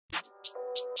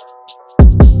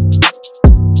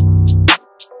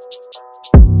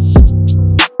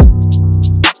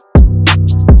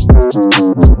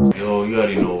you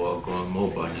already know what going.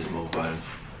 More buttons, more buttons.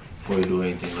 Before you do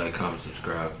anything, like, comment,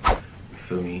 subscribe. You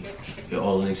feel me? Get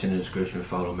all links in the description.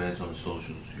 Follow Mans on the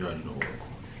socials. You already know what going.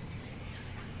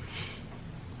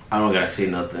 I don't gotta say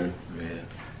nothing. Yeah.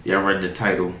 Y'all read the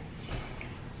title.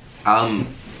 A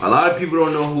lot of people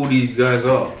don't know who these guys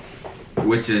are,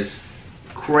 which is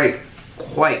quite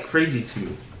crazy to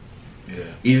me. Yeah.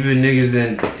 Even niggas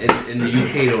in the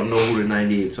UK don't know who the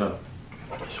 98s are.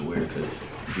 It's weird because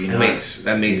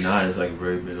that makes B9 is like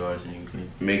very big artists in UK.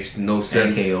 Makes no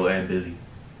sense. KO and Billy.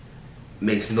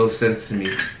 Makes no sense to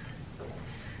me.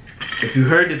 If you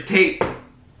heard the tape,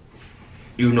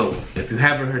 you know. If you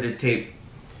haven't heard the tape,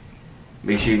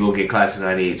 make sure you go get Class of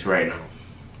 98s right now.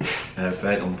 Matter of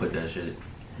fact, I'm gonna put that shit.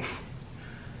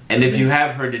 And if you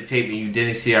have heard the tape and you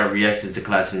didn't see our reactions to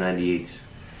Class of 98s,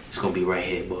 it's gonna be right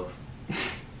here above.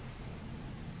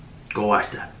 Go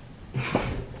watch that.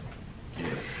 Yeah.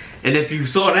 And if you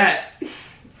saw that,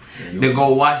 then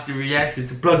go watch the reaction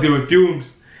to Plugged In with Fumes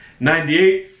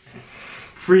 98s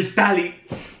Freestyle.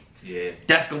 Yeah.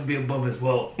 That's gonna be above as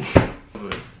well.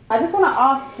 I just wanna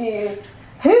ask you,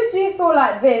 who do you feel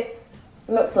like this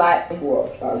looks like?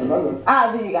 What?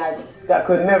 Out of you guys. That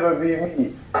could never be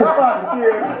me.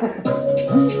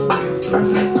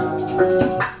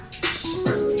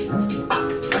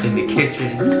 In the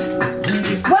kitchen.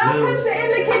 Welcome to In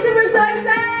the Kitchen with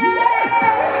José!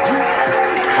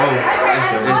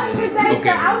 Okay.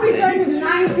 I'll be joining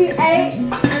 98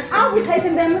 and I'll be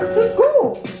taking them to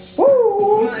school.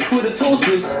 Woo! With the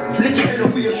toasters, flick your head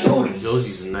over your shoulder.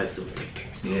 Josie's a nice little thing.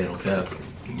 Yeah, no cap.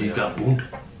 You got booed.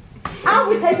 I'll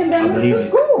be taking them I believe to it.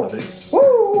 school.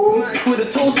 Woo! With the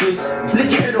toasters, flick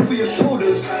your head over your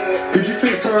shoulders. Could you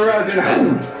think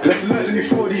terrorizing? Let's learn to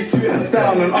throw these two hands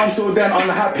down. And until then,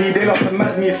 unhappy. They love to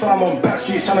mad me, so I'm on back.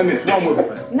 She's trying to miss one with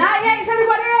her. 98,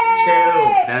 everybody! Chill.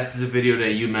 That's the video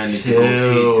that you man need to go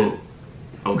see.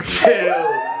 Okay. Chill.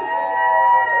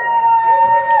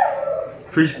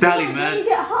 Freestyle, Did man. you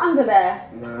get hot under there?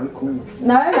 Nah, I'm cool.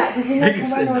 No? Like, did you know Nigga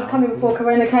said Corona was no. coming before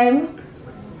Corona came?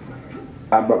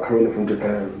 I brought Corona from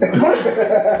Japan.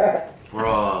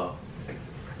 Bruh.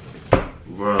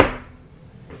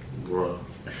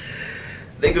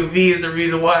 Nigga V is the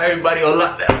reason why everybody on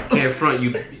lockdown. Can't front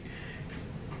you.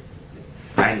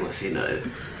 I ain't gonna say nothing.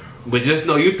 But just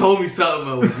know you told me something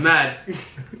I was mad.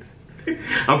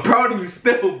 I'm proud of you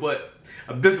still, but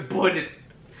I'm disappointed.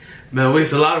 Man, I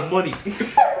waste a lot of money.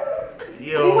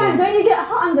 Yo. Don't you get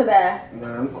hot under there?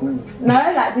 Nah, I'm cool. No?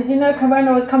 Like, did you know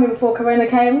Corona was coming before Corona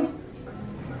came?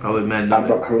 I was mad. I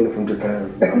brought Corona from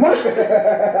Japan. Bro,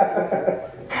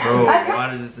 why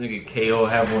does this nigga KO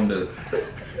have on the...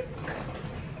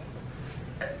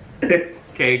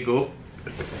 Okay, go.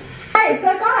 Hey,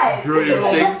 so guys, Drew this is a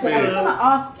question. I Shakespeare. just want to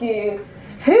ask you,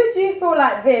 who do you feel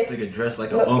like this Nigga dressed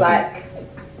like an looks uncle. like?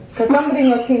 Because somebody in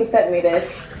your team sent me this.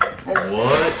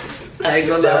 What? I ain't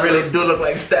gonna lie, I really do look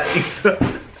like Stanley.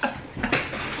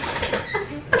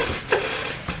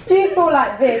 Do you feel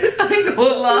like this? I ain't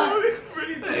gonna lie.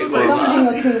 Somebody in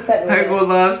your team sent me I ain't gonna this.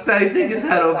 lie, Stanley take his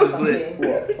hat off his lip.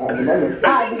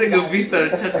 Nigga V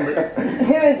started chuckling. Who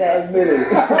is it? Who is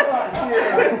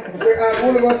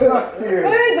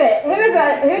it? Who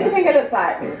do you think it looks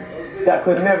like? That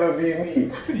could never be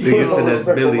me. Nigga said that's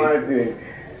Billy.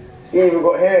 He ain't even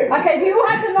got hair. Okay, if you all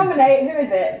had to nominate, who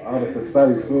is it? Oh, that's a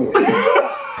sorry story.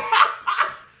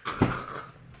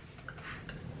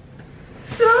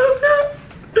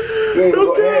 He ain't even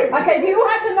got hair. Okay, if you all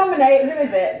had to nominate, who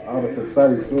is it? Oh, that's a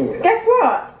sorry story. Guess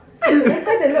what? They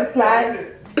said it looks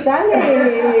like Danny.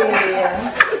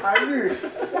 I knew.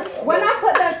 When I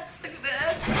put the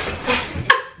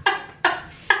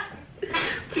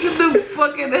Look at the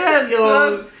fucking head,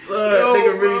 yo.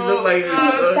 Nigga really look like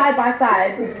this. side by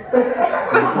side.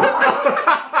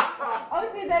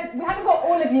 Obviously, we haven't got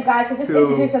all of you guys, so just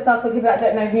introduce yourselves for people that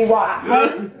don't know who you are.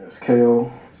 It's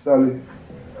KO, Sally,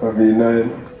 V9,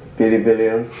 Billy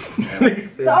Billions.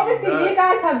 So obviously, you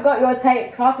guys have got your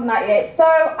tape, Class of 98. So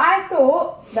I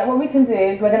thought that what we can do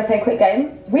is we're going to play a quick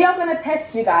game. We are going to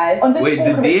test you guys on just Wait, all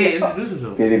did DA curriculum. introduce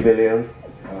himself? Billy Billions.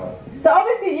 So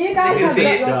obviously, you guys have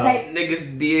got your tape,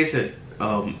 Niggas DA said,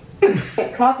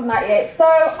 Class of 98. So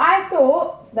I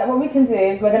thought that what we can do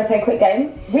is we're going to play a quick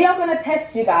game. We are going to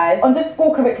test you guys on just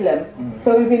school curriculum. So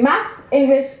we're going to do maths,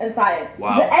 English, and science.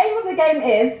 Wow. The aim of the game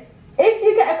is, if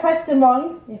you get a question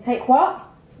wrong, you take what?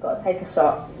 You've got to take a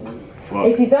shot. fuck.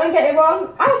 If you don't get it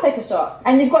wrong, I'll take a shot.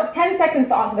 And you've got 10 seconds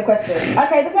to answer the question.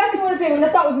 Okay, the first thing we're going to do, we're going to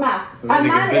start with maths. So A nigga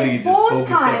man Billy is just 4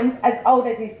 focused times as old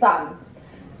as his son.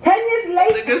 10 years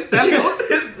later... Niggas tell you what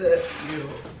is that?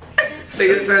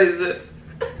 Niggas tell you that.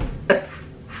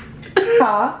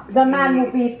 the man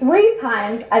will be 3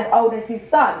 times as old as his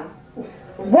son.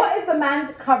 What is the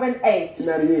man's current age?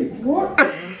 98. What?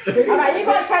 Alright, you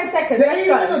got 10 seconds.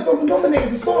 Let's go. Dominated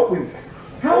to start with.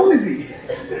 How old is he?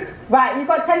 Right, you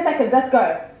got 10 seconds. Let's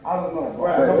go. I don't know.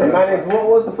 Right. What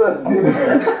was the first? I'm gonna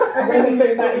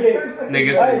say 98.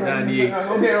 Nigga said 98.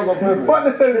 Fuck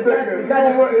the 10 seconds.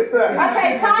 That work this time.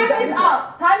 Okay, time is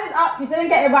up. Time is up. You didn't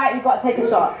get it right. You got to take a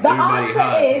shot. The Everybody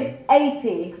answer is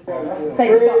 80.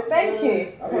 Take a shot. Thank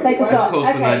you. Take a shot. close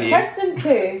to Okay, 98. question 2.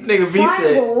 Nigga, V said.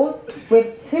 Triangles with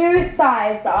 2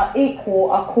 sides that are equal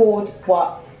are called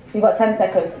what? You got 10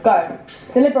 seconds. Go.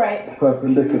 Deliberate.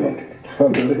 Perpendicular.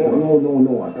 Perpendicular. No. I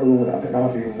don't know what I think.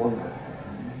 I'll be one.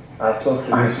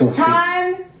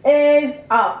 Time is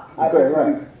up. I got it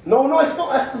right. No, it's not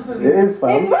isosceles. It is,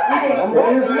 fam. It's right.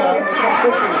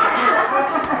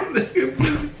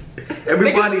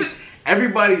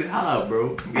 Everybody's high,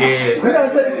 bro. Yeah.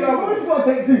 That's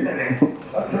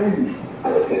crazy.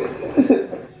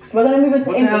 We're going to move into What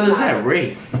the English hell is now. that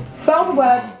rate? Spell the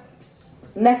word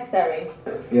necessary.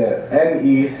 Yeah.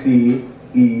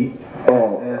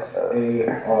 NECESARY.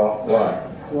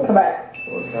 Correct.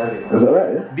 Is that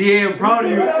right? Yeah. DA, I'm proud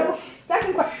of you.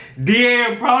 Second question. DA,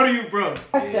 I'm proud of you, bro.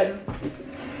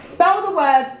 Spell the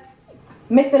word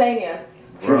miscellaneous.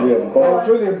 Trillium.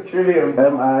 Trillium.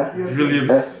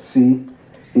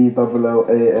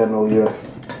 MISCELLANOUS.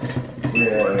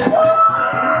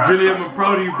 Trillium, I'm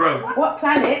proud of you, bro. What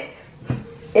planet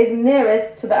is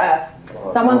nearest to the Earth?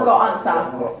 Someone's got an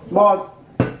answer. Mars.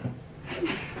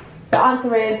 The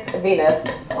answer is Venus.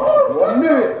 I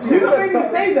knew it. You didn't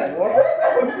even say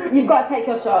that. You've got to take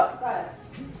your shot.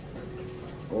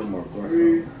 Oh my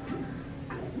god.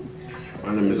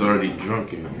 My name is already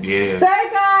drunk, you know. Yeah. So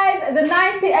guys, the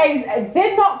 98s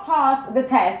did not pass the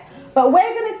test, but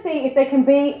we're going to see if they can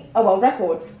beat a world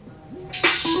record.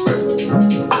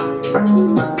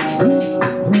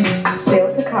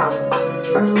 Still to come.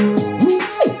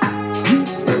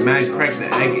 The man cracked the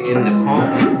egg in the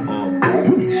palm.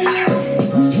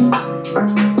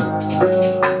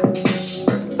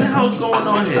 What the hell's going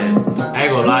on here? I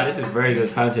ain't gonna lie, this is very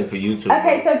good content for YouTube.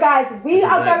 Okay, so guys, we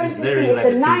are going it's to see literally if like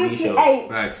the a TV show. 98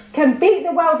 Facts. can beat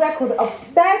the world record of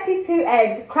 32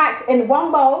 eggs cracked in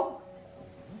one bowl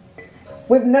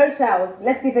with no shells.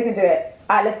 Let's see if they can do it.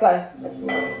 Alright, let's go.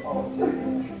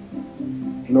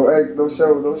 No egg, no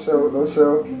shell, no shell, no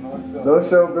shell. No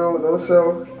shell, Bill, no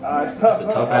shell. That's a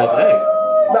tough ass egg.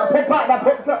 That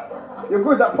popped up. You're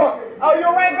good, that pop. Oh,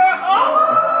 you're right, girl.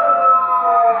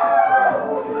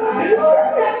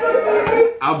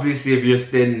 Obviously, if you're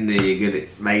standing there, you're gonna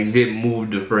like you didn't move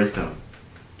the first time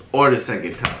or the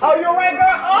second time. Oh, you're right,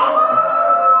 girl.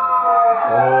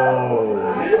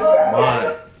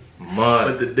 But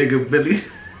But the nigga Billy.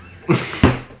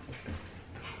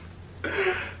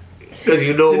 Cause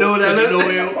you know You know what that you know is?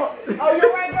 him. Oh,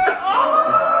 you're right, girl.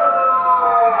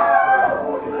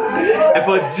 F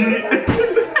a G.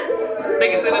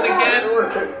 Nigga did it again.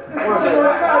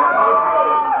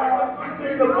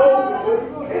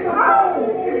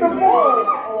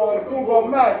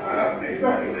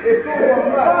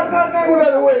 School out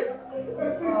of the way.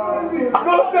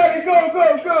 Go, Stanley, go.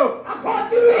 I can't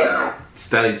do it.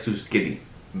 Stanley's too skinny.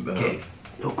 Okay,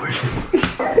 no question.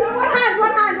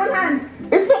 One hand.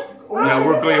 It's not. You gotta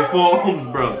work on your forearms,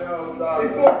 bro.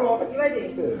 You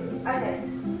ready? Okay.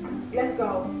 Let's go.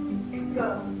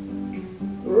 Go.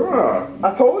 I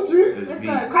told you. Let's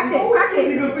go. Crack it.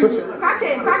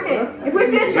 If we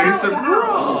see a Nigga shell, said, we're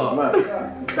out. bro. Let's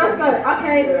go.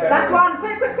 Okay. That's one.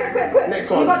 Quick. Next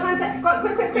You one. got time to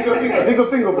quick. Think of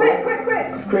finger, bro. Quick.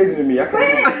 That's crazy to me. I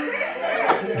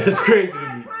can't. That's crazy to me.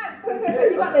 You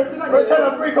got this. We're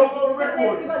trying to break up all the You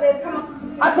records. got this. Come on.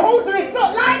 I told you it's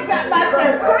not like that,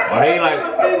 man.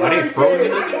 Are they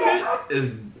frozen or some shit?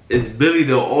 Is Billy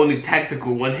the only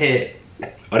tactical one head?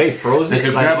 Are they frozen? They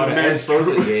can Like, grab are a the man's eggs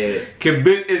frozen? throat. Yeah.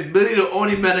 Is Billy the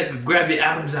only man that can grab the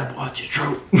Adam's apple out your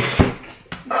throat? We're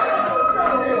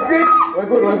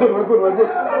good.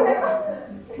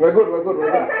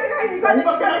 You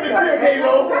got this.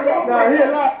 Nah,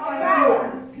 here, like.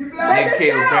 That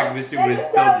Kato cracked this shit with his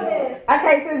stomach.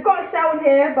 Okay, so we've got a shell in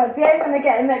here, but DA's gonna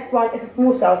get the next one. It's a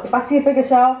small shell. So if I see a bigger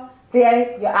shell,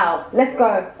 DA, you're out. Let's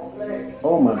go.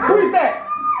 Oh my god. Who is that?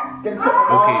 Get the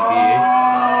shot. Okay, DA.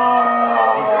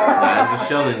 Nah, there's a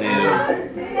shell in there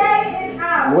though. DA is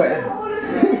out. Where?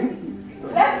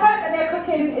 Let's hope that their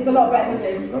cooking is a lot better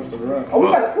than this. Oh, we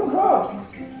gotta cook her.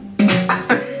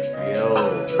 Yo.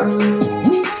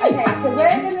 Okay, so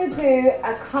we're gonna do a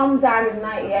come down with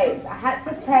 98s. I had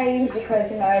to change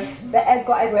because you know the egg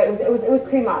got everywhere. It was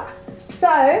too much.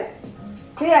 So,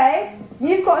 DA,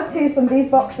 you've got to choose from these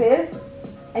boxes,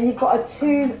 and you've got to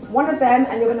choose one of them,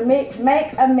 and you're gonna make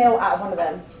a meal out of one of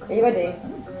them. Are you ready?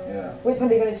 Yeah. Which one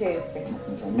are you going to choose?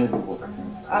 It's a middle box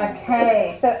thing.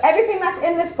 Okay, so everything that's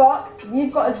in this box,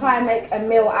 you've got to try and make a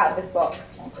meal out of this box.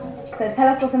 So tell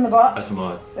us what's in the box. That's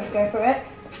mine. Let's go through it.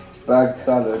 Bagged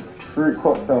salad, fruit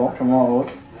cocktail, tomatoes,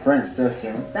 French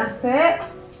dressing. That's it.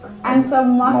 And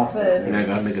some mustard. And I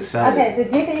gotta make a salad. Okay, so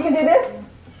do you think you can do this?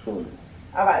 Surely.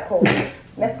 Alright, cool.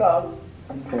 Let's go.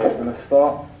 Okay, we're gonna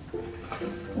start.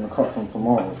 I'm gonna cut some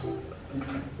tomatoes.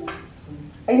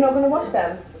 Are you not going to wash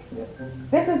them?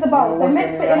 This is the bowl, so mix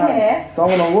it in here. So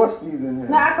I'm gonna wash these in here.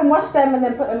 No, I can wash them and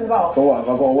then put them in the bowl. So what, have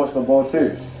I gotta wash the bowl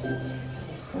too?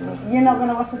 You're not going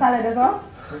to wash the salad as well?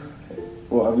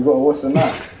 What, have you gotta wash the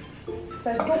knife?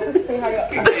 So talk us through how you're...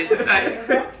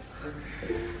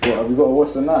 What, have you gotta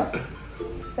wash the knife?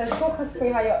 So talk us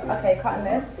through how you're... Okay, cutting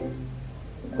this.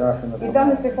 That's in the You've done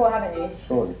this before, haven't you?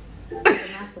 Surely.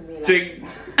 Chick.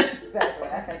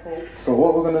 Okay, cool. So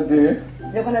what we're gonna do,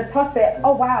 You're going to toss it.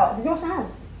 Oh, wow. Did you wash your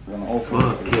hands? we're gonna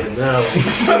open it.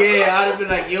 Yeah, no. Yeah, I'd have been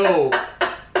like, yo,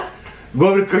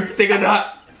 go to the cook thing or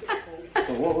not?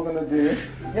 So what we're gonna do,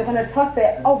 You're going to toss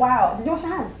it. Oh, wow. Did you wash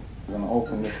your hands? we're gonna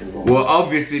open this as well. Well,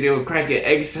 obviously they were cracking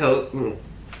eggshells.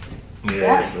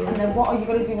 Yeah. bro. And then what are you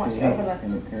going to do once you open it?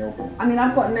 Can you open it? I mean,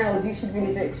 I've got nails. You should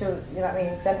really do it. You know what I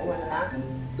mean? Gentlemen and that.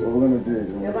 What we're gonna do is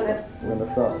You're gonna- we're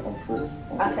gonna start some fruits.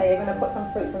 Okay, you're going to put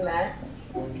some fruits in there.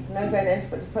 No drainage,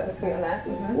 but just put the fruit in there.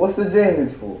 What's the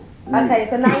drainage for? Okay,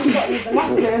 so now you've got to use the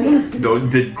mustard No,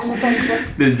 and the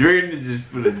vegetable. the drainage is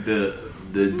for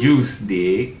the juice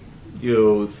there.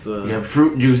 Yo, son. You have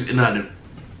fruit juice in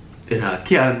our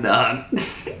can, dog.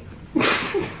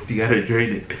 You gotta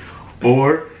drain it.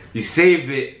 Or you save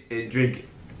it and drink it.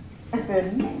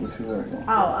 Listen. Let's see where it goes.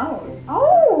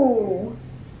 Oh.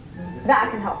 That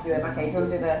I can help you with. Okay, do you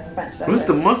want to do the French dressing? What's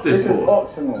the mustard This is for?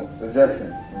 optional, the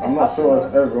dressing. I'm not sure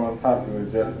if everyone's happy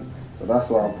with dressing, so that's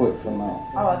why I put it for now.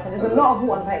 Oh, okay. There's a lot of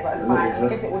water on paper. It's A fine. little I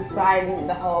guess it would dilute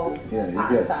the whole. Yeah, you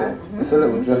pasta. get it. So it's a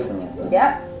little dressing like that.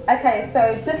 Yep. Okay,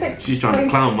 so just explain. She's trying to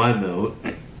clown my milk.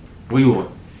 What do you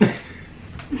want?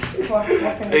 What's in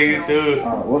Hey, this meal? dude.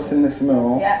 What's in this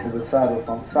meal Yeah. is a side of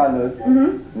some salad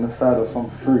Mm-hmm. and a side of some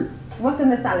fruit. What's in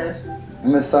the salad?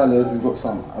 In the salad, we've got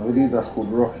some, I believe that's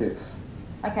called rockets,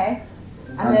 Okay.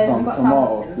 and then some you've got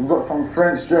tomato. We've got some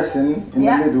French dressing in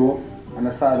Yeah. the middle and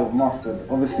a side of mustard.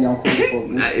 Obviously, I'm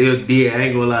cooking Nah, yeah, I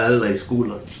ain't gonna lie, it's like school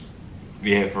lunch.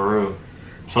 Yeah, for real.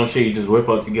 Some shit you just whip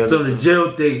out together. Some of the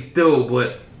jail things still,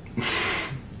 but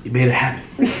you made it happen.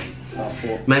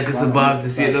 Man could survive to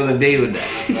see another day with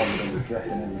that.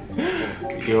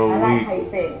 Yo, I like we. how you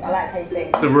think. I like how you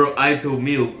think. It's a real Ito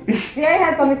meal. GA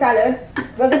has got me salad.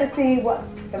 We're going to see what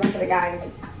the rest of the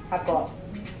gang have got.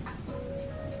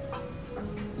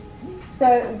 So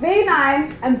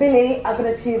V9 and Billy are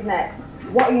going to choose next.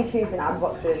 What are you choosing out of the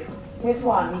boxes? Which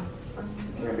one?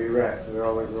 Can't be right, they're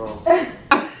always wrong.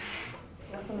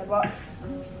 What's in the box?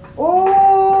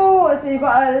 Oh, so you've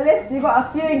got a list, you've got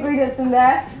a few ingredients in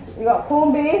there. You've got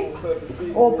corned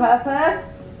beef, all purpose.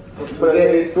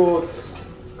 Spaghetti sauce.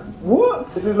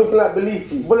 What? This is looking like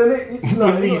Bellisi. But then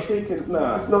no, you're not taking.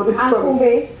 Nah, no, this is And corned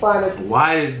beef. fine.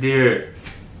 Why is there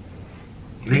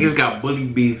niggas got bully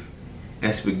beef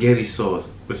and spaghetti sauce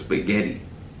with spaghetti?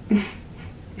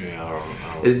 Yeah,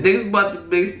 I don't Is niggas about to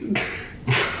mix?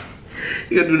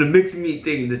 You gotta do the mixed meat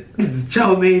thing, the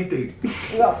chow mein thing.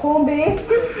 You got corned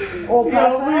beef, all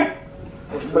purpose.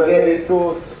 Spaghetti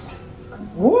sauce.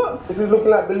 What? This is looking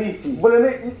like Bellisi. But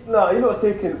then no, you're not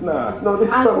taking. Nah, no, this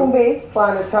is And corned beef.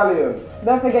 fine Italian.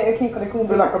 Don't forget your key for the corned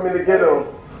Feel beef. like I'm in the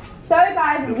ghetto. So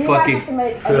guys, you guys have to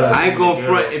make a I ain't going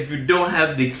front if you don't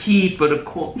have the key for the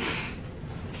corn.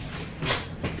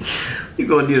 You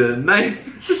gonna need a knife.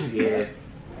 Yeah.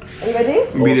 Are you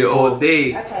ready? Be there all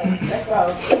day. Okay, let's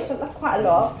go. That's quite a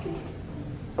lot.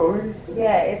 Oh, really?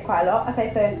 Yeah, it's quite a lot.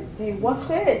 Okay, so do you wash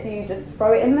it? Do you just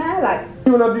throw it in there? Like,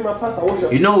 When I do my pasta, I wash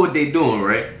it. You know what they doing,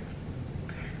 right?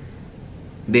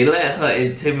 They let her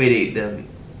intimidate them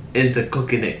into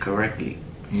cooking it correctly.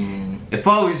 If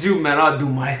I was you, man, I'd do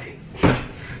my thing.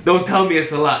 Don't tell me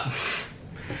it's a lot.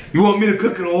 You want me to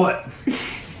cook it or what?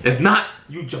 If not,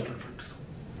 you jump in front of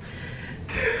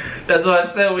the That's what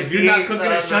I said. If you're not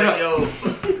cooking it, shut up. Yo.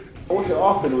 I wash it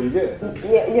after though, you get it?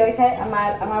 you okay? Am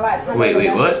I right? to Wait,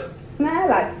 handle it? what? No,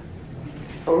 like,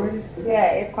 Oh, really? yeah,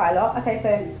 it's quite a lot. Okay,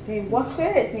 so do you wash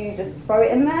it? Do you just throw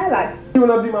it in there? Like,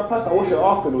 When I do my pasta, I wash it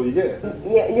after though, you get it?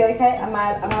 you okay? Am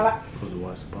I right? Supposed to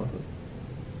watch the pasta.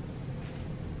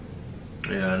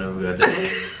 Yeah, I never got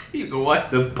that. You can watch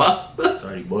the pasta. It's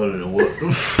already boiling and what?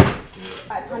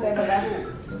 Right, hand over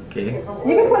there. Okay. You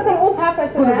can put some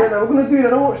all-purpose in there. We're gonna do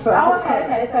that. I watch that. Oh,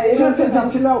 okay. So you're gonna put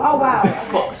some. Chill out. Oh wow. What the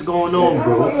fuck's going on, Tell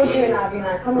me what bro? you're doing now, be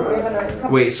nice. Tell me what you're gonna.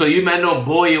 Wait, so you meant no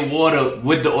boil water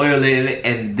with the oil in it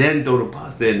and then throw the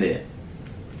pasta in there?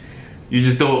 You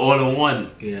just throw it all in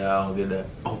one? Yeah, I don't get that.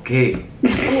 Okay. Tell me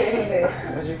what you're gonna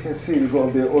do. As you can see, we've got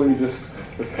a bit of oil just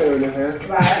preparing in here.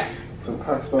 Right. Some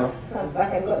pasta.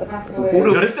 Okay, we've got the pasta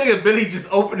Yo, with. this nigga Billy just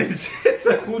opened his shit.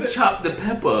 So who chopped the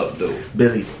pepper up though?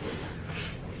 Billy.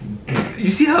 You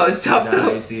see how it's chopped Nah,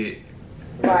 up? you see it.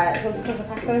 Right, so just put the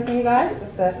pasta in for you guys.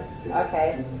 Just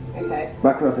okay.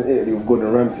 Back when I was in Italy with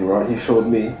Gordon Ramsay, right? He showed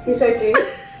me He showed you.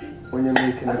 when you're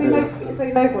making a So bit.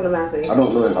 you know Gordon Ramsay? I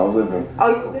don't know him. I was with him. Oh,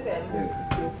 you was with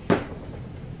him?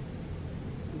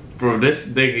 Bro, this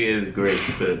nigga is great,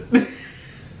 son.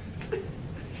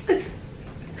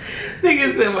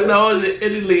 Nigga said when I was in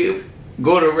Italy,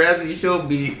 Gordon Ramsay showed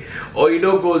me. Oh, you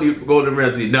know Gordon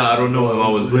Ramsay? Nah, I don't know him. I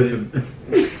was with him.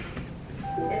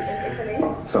 Italy.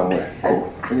 Somewhere.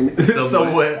 Cool.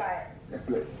 Somewhere. Right.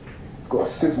 It's got a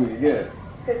sizzle, yeah.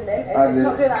 Sizzling. I It's did.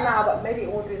 not doing that now, but maybe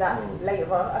we'll do that later.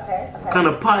 Okay. What kind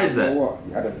of pie is You know that? what?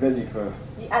 You add a veggie first.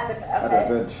 You add the Add a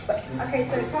okay. veg. But, okay,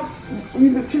 so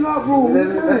from Chill out, bro.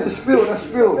 That's a spill. That's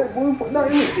spill.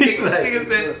 Nigga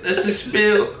said, that's a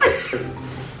spill.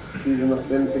 We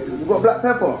got black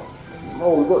pepper.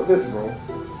 Oh, we got this, bro.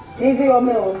 these are your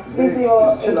meals. These are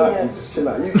your Chill out. ingredients. Just chill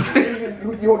out.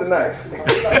 You hold the knife.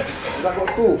 That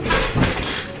got salt.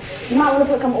 You might want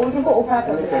to put some. Or we can put all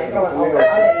purpose in there. Go on. I'll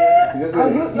let you. Oh,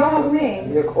 you're helping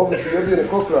me. Yeah, obviously you're doing it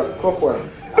clockwise.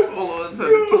 Hold on, so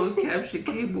the closed caption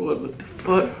keyboard. What the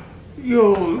fuck?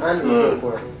 Yo, And son.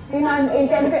 clockwise. You know, are you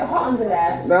getting a bit hot under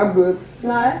there? Nah, I'm good.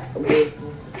 No. I'm good.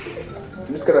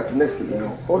 I'm just gonna finesse it, you know.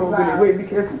 Hold on, Wow. Billy. Wait, be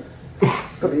careful.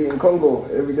 Put it in Congo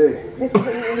every day. This is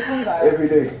what you in the Congo. Every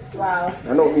day. Wow.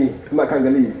 I know me. I'm not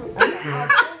Congolese.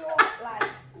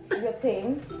 Your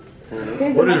team.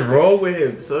 What is wrong with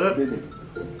him, son? Billy.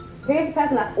 Who's the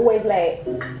person that's always late?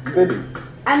 Billy.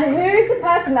 And who's the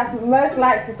person that's most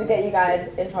likely to get you guys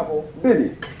in trouble?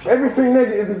 Billy. Everything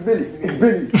negative is Billy. It's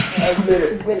Billy. That's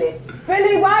it. Billy.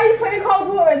 Billy, why are you putting cold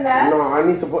water in there? No, I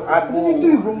need to add more. What did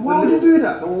you do, bro? Why would you do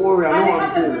that? Don't worry, I And know it what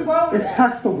hasn't I'm been doing. rolled It's yet.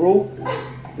 pasta, bro.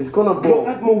 It's gonna blow.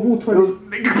 Add more water.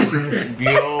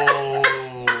 Yo.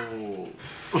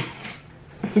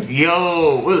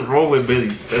 Yo, what's wrong with Billy,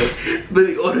 son?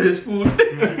 Billy ordered his food.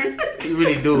 He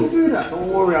really Don't do. do that. Don't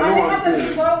worry, I And know it what I'm hasn't doing.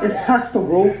 been rolled It's yet. pasta,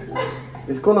 bro.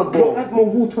 It's gonna blow. Add more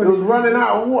water. It was running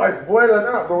out of water. It's boiling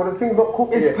out, bro. The thing's not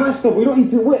cooked. It's pasta. We don't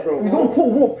eat it wet, bro. We don't put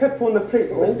raw pepper on the plate,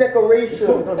 bro. It's decoration.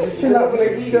 Chill out,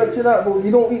 chill out, bro.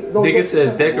 You don't eat. Nigga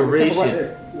says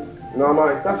decoration. No,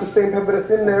 that's the same pepper that's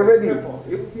in there already.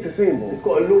 It's the same, bro. It's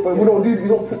got a look. But we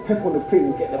don't put pepper on the plate.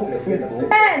 We get cooked food, bro.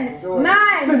 10,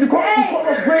 9, So you can't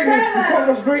rush greatness. You can't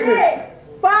rush greatness.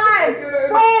 6, 5,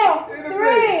 4,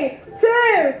 3,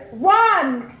 2,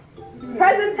 1.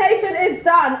 Presentation is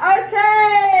done.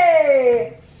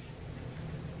 Okay.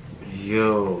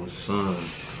 Yo, son.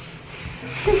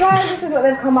 So guys, this is what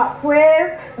they've come up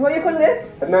with. What are you calling this?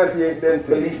 A 98 then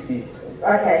Felici.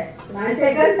 Okay.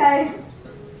 98 good say.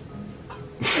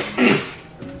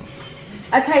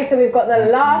 Okay, so we've got the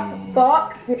last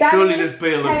box. Surely this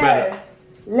player looks better.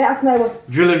 Let us know what's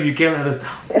Drill him, you can't let us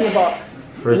down. in the box.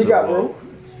 First You got, of all,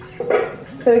 bro.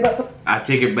 So we've got some I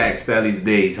take it back, Sally's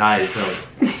days, high as hell.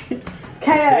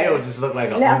 Dale KO. just look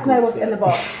like a Let us know uncle. what's in the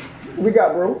box. We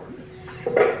got, bro.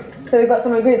 So we've got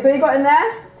some ingredients. What you got in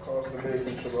there?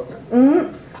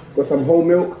 Got some whole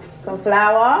milk. Some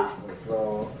flour.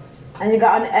 And you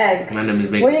got an egg. My name is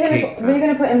What making are you cake.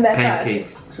 gonna put in there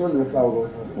Pancakes. Surely the flour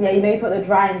goes. first? Yeah, you know you put the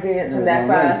dry ingredients in there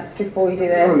Yeah, first before you do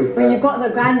Surely this. But you've got the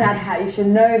granddad hat, you should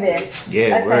know this.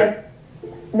 Yeah, word.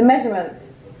 The measurements.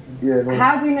 Yeah, no.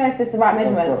 How do you know if this is the right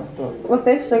measurement? Stop. What's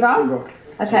this? Sugar? Sugar.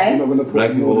 Okay. You're not gonna put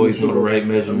Black people more always than know the sugar right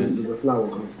measurements. into the flour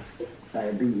because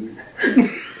diabetes.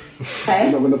 Okay.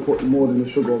 You're not gonna put more than the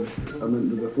sugar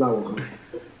into the flour because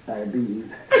diabetes.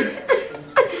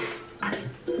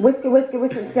 Whisk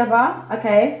it together.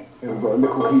 Okay. And we've got a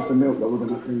little piece of milk that we're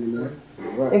gonna throw in there.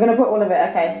 You're Right. gonna put all of it.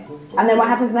 Okay. And then what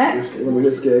happens next? We're gonna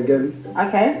whisk it again.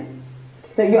 Okay.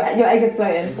 So your egg is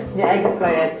floating. Your egg is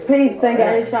floating. Please don't get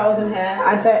any showers in here.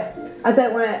 I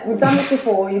don't want to. We've done this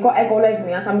before. You've got egg all over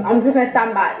me. So I'm just gonna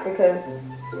stand back because.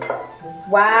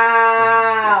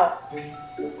 Wow.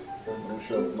 No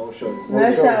shows. No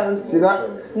shows. See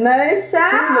that? No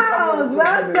shells.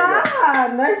 Well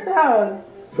done. No shells.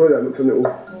 Show that looks a little.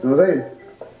 You know what I'm saying?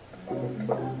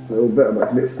 A little better, but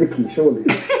it's a bit sticky, surely.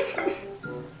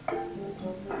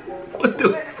 What the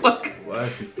fuck? Why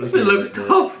is she This flipping shit look like that?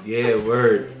 tough. Yeah,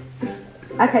 word.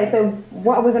 Okay, so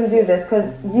what are we going to do with this?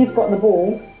 Because you've got the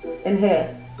ball in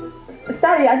here.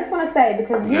 Sally, I just want to say,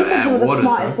 because you said you were the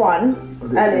smartest one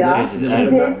earlier.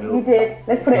 You did.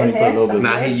 Let's put it in here.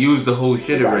 Nah, he used the whole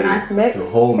shit already. Nice mix. The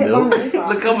whole milk.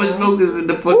 Look how much milk is in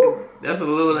the fucking. That's a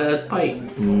little ass pipe.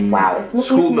 Wow,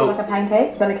 it's looking like a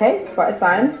pancake, than a cake, but it's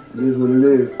fine. Use what it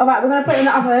is. Alright, we're going to put it in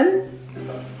the oven.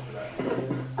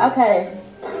 Okay.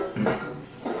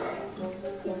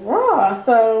 Wow,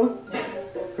 so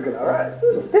It's looking alright.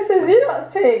 this is you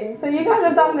lot's thing. So you guys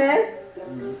have done this.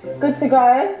 Good to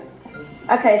go.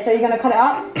 Okay, so you're going to cut it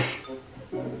up.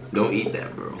 Don't eat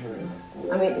that, bro.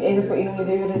 I mean, is this what you normally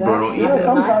do with it? Bro, don't eat No, that.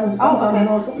 Sometimes, Oh, okay.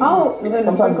 Oh, we're going to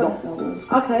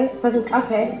Sometimes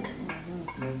Okay.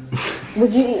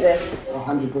 Would you eat this?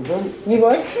 100%. You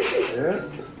would? Yeah.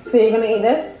 So you're going to eat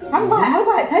this? Have a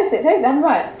bite. Taste it. Have a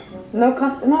bite. No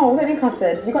custard. No, we don't need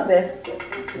custard. You got this.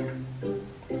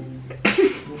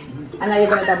 And now you're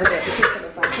going to double dip.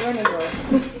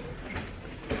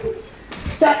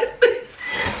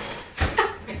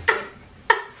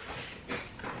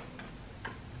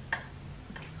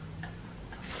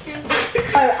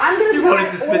 So, I'm going to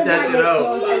wanted to spit that shit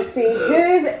out. And see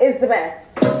whose is the best.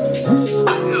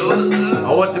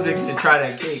 I want the niggas to try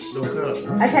that cake. No cup.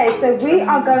 Okay, so we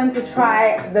are going to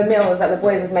try the meals that the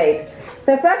boys have made.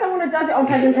 So first I want to judge it on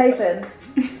presentation.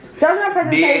 Judging on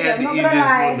presentation, I'm not going to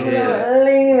lie, I'm going to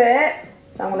leave it.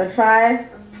 So I'm going to try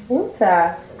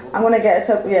water. I'm going to get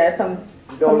some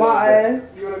tomato.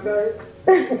 You want to try it?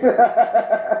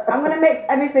 I'm going to mix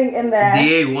everything in there.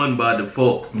 DA won by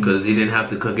default because he didn't have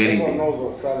to cook Everyone anything. knows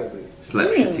what salad is.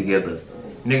 Slap shit together.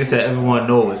 Nigga said everyone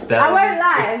knows that. I won't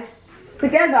lie.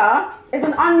 Together, it's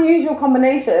an unusual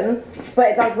combination, but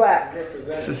it does work.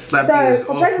 It's just slap So, together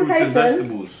for all fruits and presentation,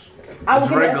 vegetables. I will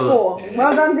It's give it a regular. 4.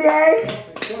 Well done, DA.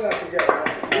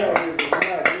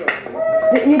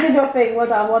 You did your thing. Well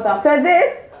done. So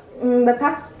this, the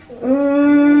pasta.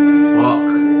 Fuck.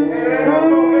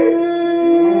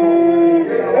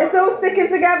 It's all sticking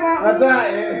together.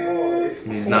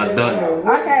 He's not done.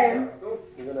 Okay.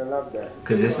 You're gonna love that.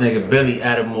 Cause this nigga Billy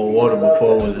added more water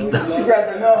before it was enough.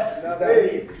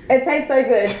 It tastes so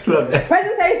good.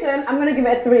 Presentation, I'm gonna give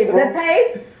it a 3. But the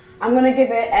taste, I'm gonna give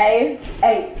it a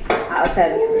 8 out of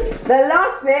 10. The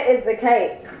last bit is the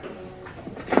cake.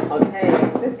 Okay,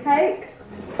 this cake.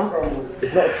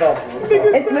 It's not tough.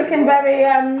 It's looking very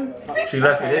She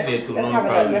left it in there too long,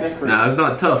 probably. Nah, it's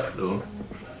not tough though.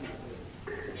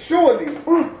 Surely.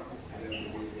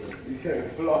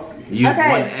 Use Okay.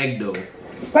 1 egg though.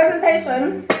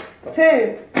 Presentation,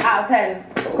 2 out of 10.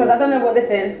 Because I don't know what this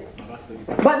is.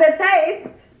 But the taste,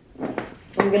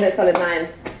 I'm giving it a solid 9.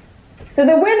 So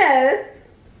the winners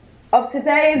of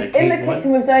today's In the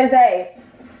Kitchen with Jose,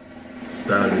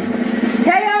 Started.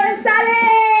 KO and Sally!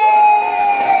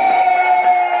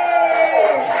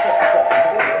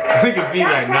 Nigga be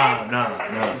like,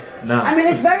 nah. I mean,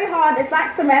 it's very hard. It's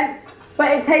like cement,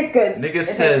 but it tastes good. Nigga It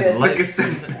tastes says good. like.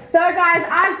 So guys,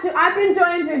 I've been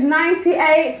joined with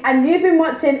 98, and you've been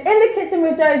watching In the Kitchen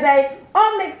with Jose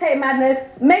on Mixtape Madness.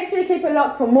 Make sure you keep it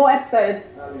locked for more episodes.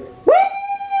 Woo!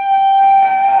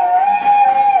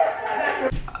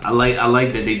 I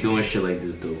like that they doing shit like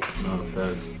this though. No,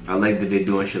 facts. I like that they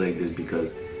doing shit like this because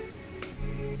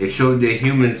it shows their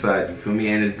human side, you feel me?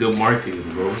 And it's good marketing,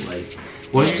 bro. Like,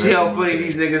 once you see how funny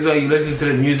these niggas are, you listen to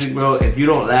the music, bro. If you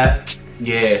don't laugh,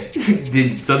 Yeah.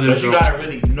 then something's But you wrong. gotta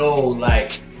really know,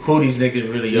 like, who these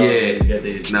niggas really are. Yeah. To get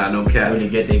their, Nah, no cap. really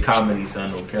get their comedy,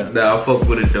 son, no cap. Nah, I'll fuck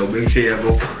with it though. Make sure y'all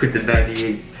go fuck with the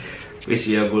 98. Make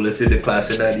sure y'all go listen to Class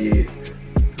of 98.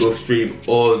 Go stream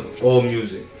all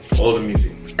music. All the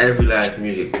music. Every last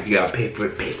music. If you gotta pay for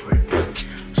it, pay for it.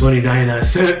 It's only 99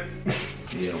 cents.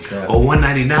 Yeah, okay. Or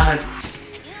 $1.99.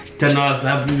 $10 for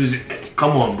Apple Music.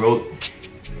 Come on, bro.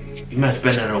 You might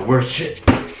spend that on worse shit.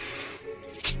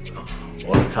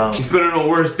 All the time. You spend it on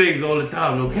worse things all the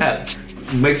time, no cap.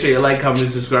 Make sure you like, comment,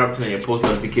 and subscribe, turn your post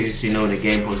notifications so you know when the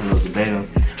game posting those bam.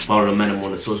 Follow the man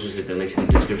on the socials, hit the links in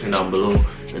the description down below.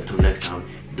 Until next time,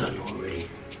 done already.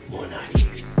 More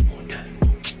 90s, more daddy,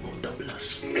 more double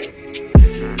us.